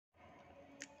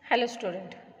Hello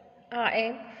student, I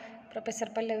am Professor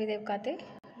Pallavi Devkate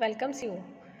welcomes you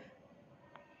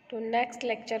to next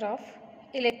lecture of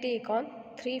Elective Econ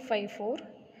 354.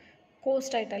 Course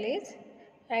title is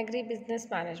Agribusiness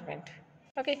Management.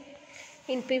 Okay,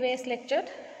 in previous lecture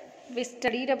we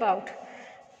studied about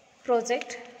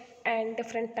project and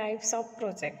different types of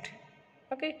project.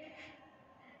 Okay,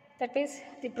 that means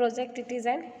the project it is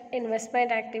an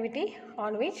investment activity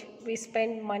on which we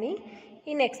spend money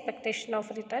in expectation of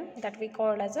return that we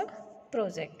call as a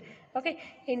project. Okay,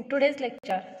 in today's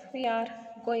lecture we are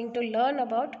going to learn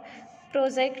about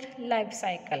project life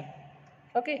cycle.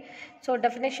 Okay, so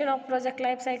definition of project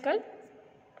life cycle,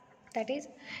 that is,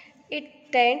 it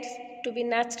tends to be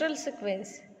natural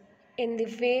sequence in the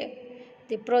way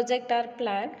the project are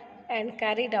planned and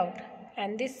carried out,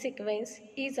 and this sequence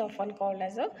is often called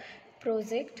as a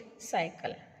project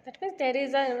cycle. That means there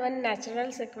is a one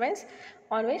natural sequence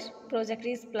on which project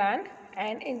is planned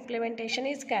and implementation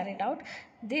is carried out.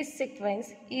 This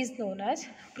sequence is known as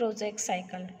project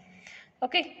cycle.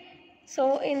 Okay,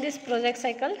 so in this project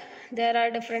cycle there are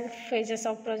different phases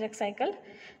of project cycle.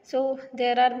 So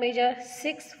there are major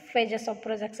 6 phases of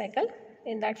project cycle.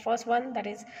 In that first one, that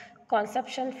is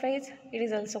conception phase, it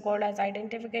is also called as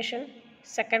identification.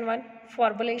 Second one,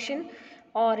 formulation,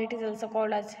 or it is also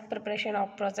called as preparation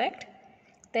of project.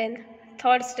 Then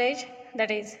third stage, that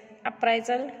is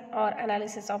appraisal or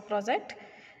analysis of project.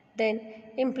 Then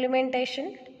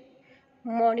implementation,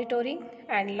 monitoring,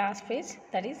 and last phase,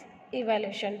 that is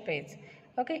evaluation phase.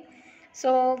 Okay,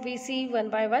 so we see one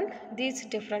by one these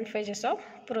different phases of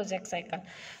project cycle.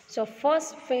 So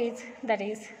first phase, that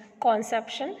is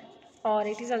conception, or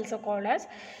it is also called as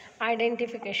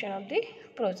identification of the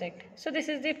project. So this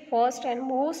is the first and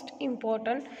most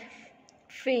important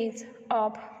phase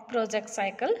of project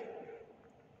cycle.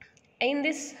 In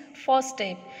this first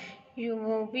step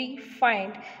you we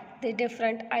find the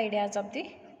different ideas of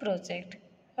the project.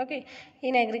 Okay,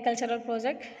 in agricultural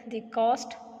project the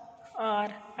cost are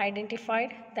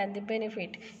identified than the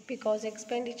benefit because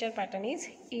expenditure pattern is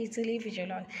easily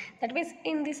visualized. That means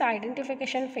in this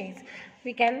identification phase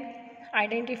we can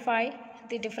identify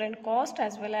the different cost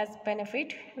as well as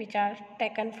benefit which are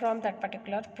taken from that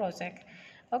particular project.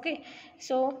 Okay,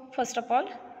 so first of all,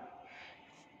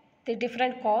 the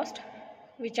different costs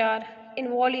which are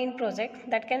involved in project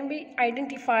that can be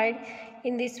identified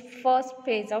in this first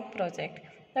phase of project.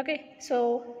 Okay,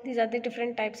 so these are the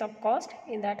different types of cost.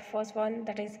 In that first one,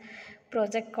 that is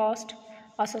project cost,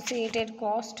 associated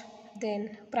cost,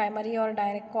 then primary or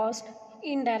direct cost,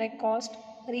 indirect cost,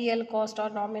 real cost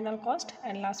or nominal cost,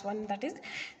 and last one, that is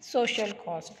social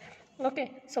cost.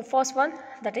 Okay, so first one,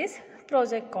 that is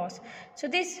project cost. So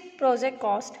this project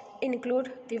cost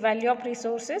include the value of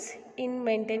resources in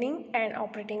maintaining and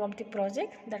operating of the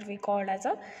project that we call as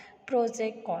a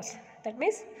project cost. That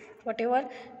means whatever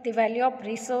the value of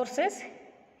resources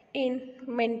in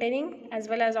maintaining as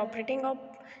well as operating of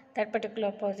that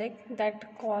particular project,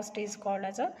 that cost is called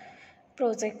as a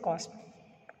project cost.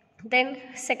 Then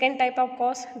second type of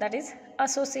cost, that is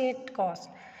associate cost.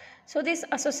 So this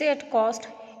associate cost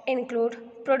include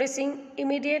producing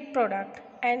immediate product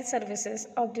and services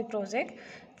of the project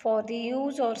for the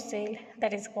use or sale,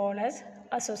 that is called as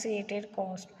associated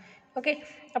cost. Okay,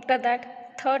 after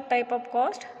that third type of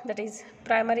cost, that is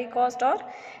primary cost or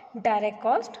direct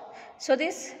cost. So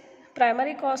this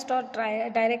primary cost or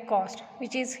direct cost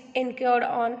which is incurred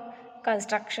on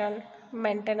construction,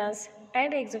 maintenance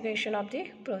and execution of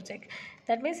the project.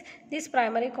 That means this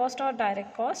primary cost or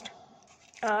direct cost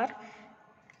are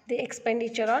the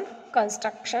expenditure on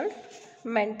construction,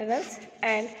 maintenance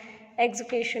and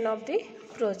execution of the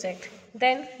project.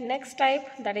 Then next type,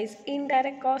 that is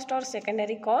indirect cost or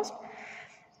secondary cost.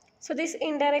 So this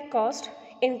indirect cost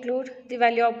include the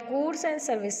value of goods and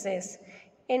services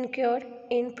incurred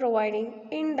in providing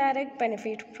indirect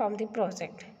benefit from the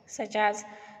project, such as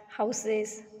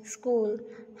houses, school,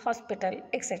 hospital,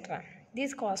 etc.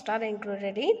 These costs are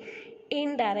included in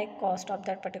indirect cost of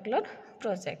that particular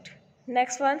project.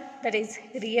 Next one, that is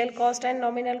real cost and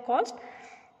nominal cost.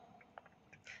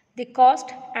 The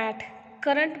cost at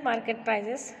current market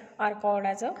prices are called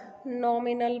as a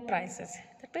nominal prices.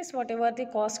 That means whatever the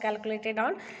cost calculated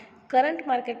on current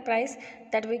market price,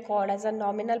 that we call as a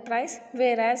nominal price,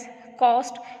 whereas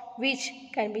cost which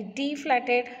can be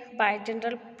deflated by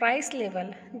general price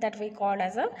level, that we call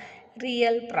as a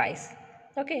real price.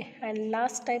 Okay, and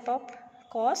last type of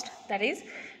cost, that is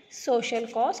social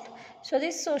cost. So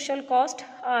this social cost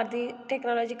are the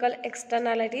technological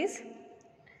externalities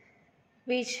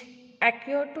which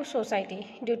occur to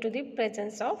society due to the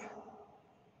presence of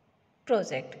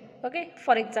project. Okay,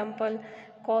 for example,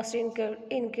 cost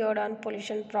incurred on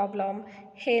pollution problem,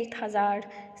 health hazard,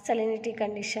 salinity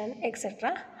condition,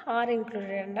 etc. are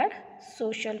included under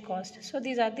social cost. So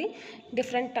these are the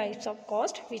different types of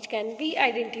cost which can be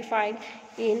identified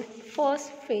in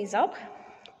first phase of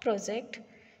project,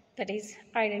 that is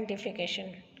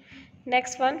identification.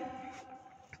 Next one,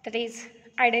 that is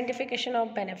identification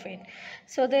of benefit.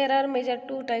 So there are major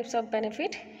two types of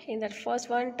benefit. In that first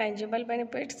one, tangible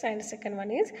benefits, and second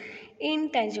one is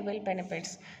intangible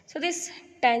benefits. So these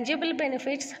tangible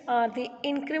benefits are the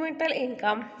incremental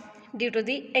income due to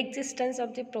the existence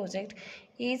of the project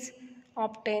is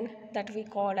obtained, that we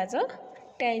call as a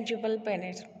tangible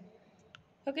benefit.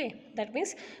 Okay, that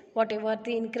means whatever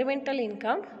the incremental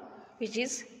income which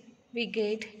is we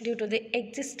get due to the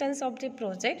existence of the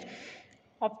project,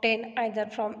 obtained either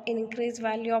from increased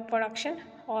value of production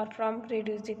or from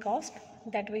reduce the cost,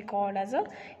 that we call as a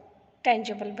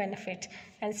tangible benefit.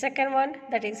 And second one,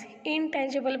 that is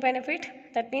intangible benefit,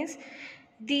 that means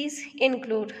these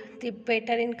include the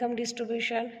better income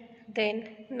distribution, then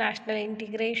national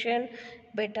integration,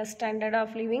 better standard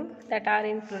of living, that are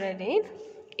included in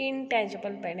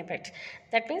intangible benefits.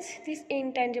 That means these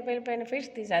intangible benefits,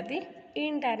 these are the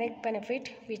indirect benefit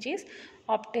which is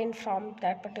obtained from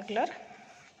that particular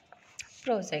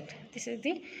project. This is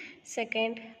the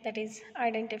second, that is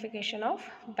identification of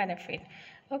benefit.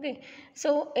 Okay,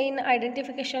 so in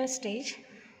identification stage,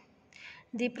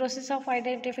 the process of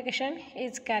identification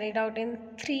is carried out in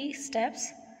 3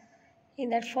 steps. In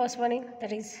that first one,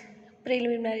 that is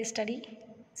preliminary study,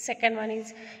 second one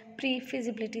is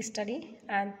pre-feasibility study,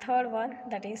 and third one,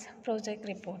 that is project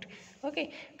report.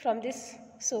 Okay, from these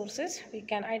sources we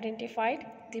can identify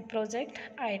the project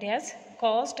ideas,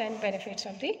 cost and benefits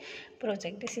of the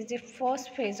project. This is the first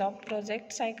phase of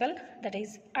project cycle, that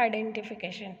is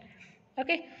identification.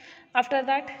 Okay, after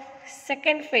that,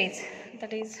 second phase,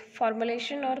 that is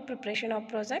formulation or preparation of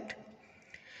project.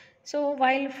 So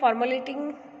while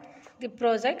formulating the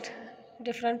project,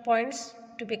 different points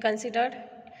to be considered.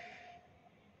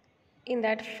 In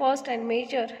that first and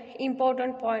major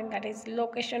important point, that is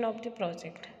location of the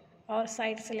project or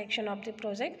site selection of the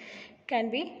project, can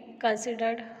be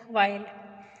considered while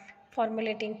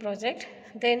formulating project.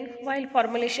 Then while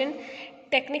formulation,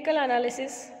 technical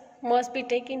analysis must be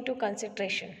taken into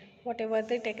consideration. Whatever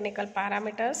the technical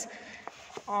parameters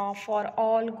for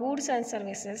all goods and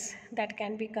services, that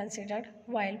can be considered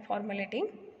while formulating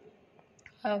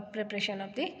preparation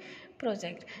of the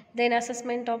project. Then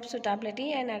assessment of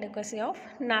suitability and adequacy of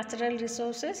natural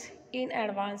resources in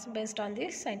advance based on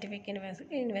this scientific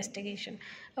investigation.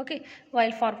 Okay,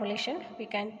 while formulation, we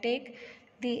can take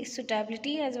the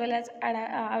suitability as well as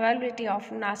availability of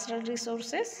natural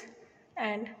resources,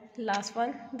 and last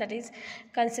one, that is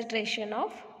consideration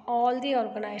of all the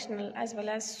organizational as well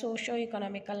as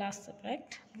socio-economical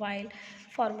aspect while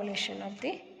formulation of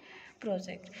the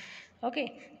project.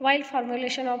 Okay, while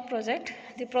formulation of project,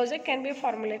 the project can be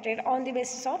formulated on the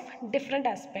basis of different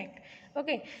aspect.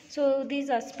 Okay, so these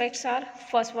aspects are,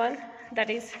 first one, that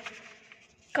is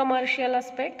commercial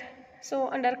aspect. So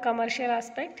under commercial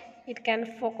aspect, it can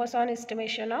focus on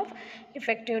estimation of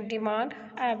effective demand,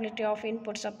 ability of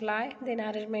input supply, then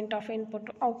arrangement of input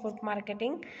output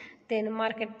marketing, then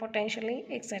market potentially,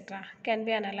 etc. can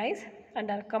be analyzed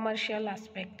under commercial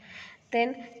aspect.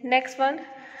 Then next one,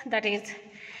 that is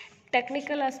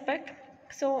technical aspect.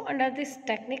 So under this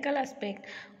technical aspect,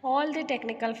 all the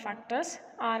technical factors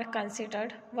are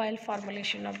considered while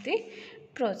formulation of the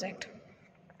project.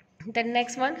 The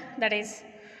next one, that is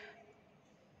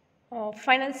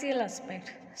financial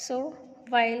aspect. So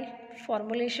while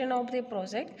formulation of the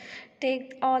project,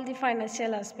 take all the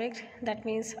financial aspect, that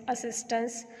means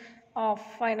assistance of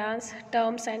finance,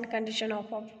 terms and condition of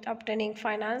obtaining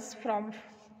finance from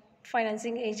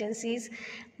financing agencies,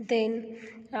 then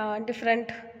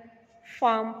different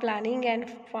farm planning and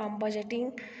farm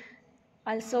budgeting.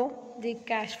 Also the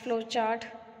cash flow chart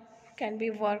can be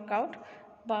worked out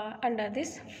by under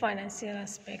this financial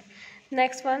aspect.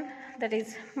 Next one, that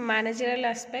is managerial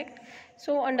aspect.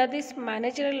 So under this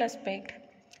managerial aspect,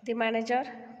 the manager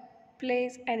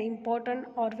plays an important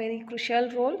or very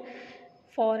crucial role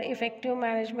for effective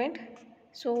management.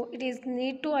 So it is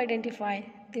need to identify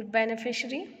the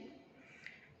beneficiary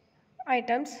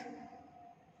items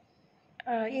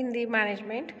in the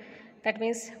management, that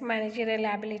means managerial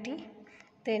ability,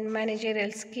 then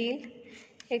managerial skill,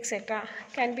 etc.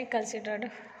 can be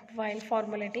considered while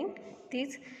formulating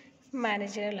these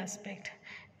managerial aspect.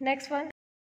 Next one,